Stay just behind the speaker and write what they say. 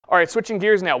All right, switching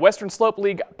gears now. Western Slope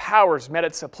League powers met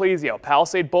at Palisade.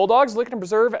 Palisade Bulldogs looking to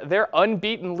preserve their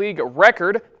unbeaten league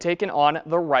record, taking on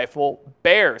the Rifle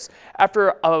Bears.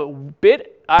 After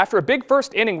a big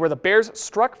first inning where the Bears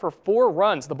struck for 4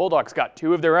 runs, the Bulldogs got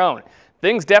 2 of their own.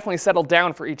 Things definitely settled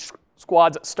down for each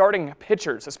squad's starting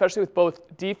pitchers, especially with both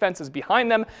defenses behind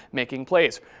them making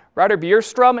plays. Ryder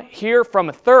Bierstrom here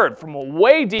from third, from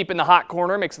way deep in the hot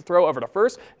corner, makes the throw over to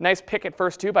first. Nice pick at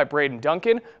first, too, by Braden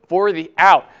Duncan for the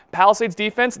out. Palisade's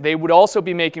defense, they would also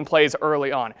be making plays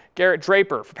early on. Garrett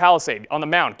Draper for Palisade on the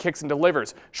mound, kicks and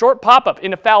delivers. Short pop-up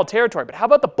into foul territory, but how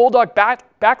about the Bulldog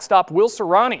backstop, Will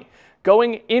Serrani?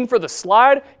 Going in for the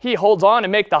slide, he holds on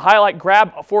and make the highlight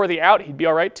grab for the out. He'd be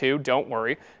all right, too, don't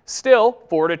worry. Still,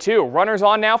 4-2. Runners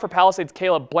on now for Palisade's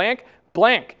Caleb Blank.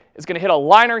 Blank is going to hit a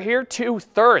liner here to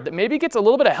third that maybe gets a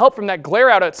little bit of help from that glare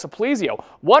out at Simplicio.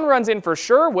 1 runs in for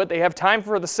sure. Would they have time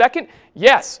for the second?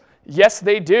 Yes. Yes,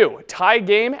 they do. Tie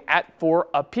game at 4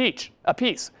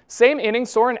 apiece. Same inning,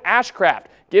 Soren Ashcraft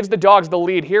gives the Dogs the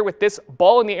lead here with this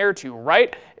ball in the air to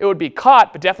right. It would be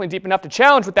caught, but definitely deep enough to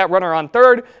challenge with that runner on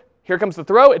third. Here comes the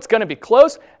throw. It's going to be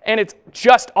close, and it's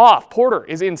just off. Porter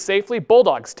is in safely.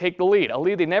 Bulldogs take the lead, a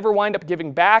lead they never wind up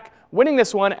giving back, winning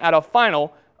this one at a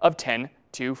final of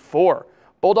 10-4.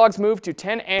 Bulldogs move to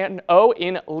 10-0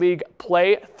 in league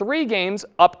play, 3 games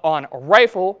up on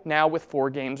Rifle, now with 4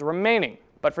 games remaining.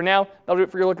 But for now, that'll do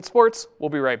it for your look at sports.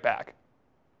 We'll be right back.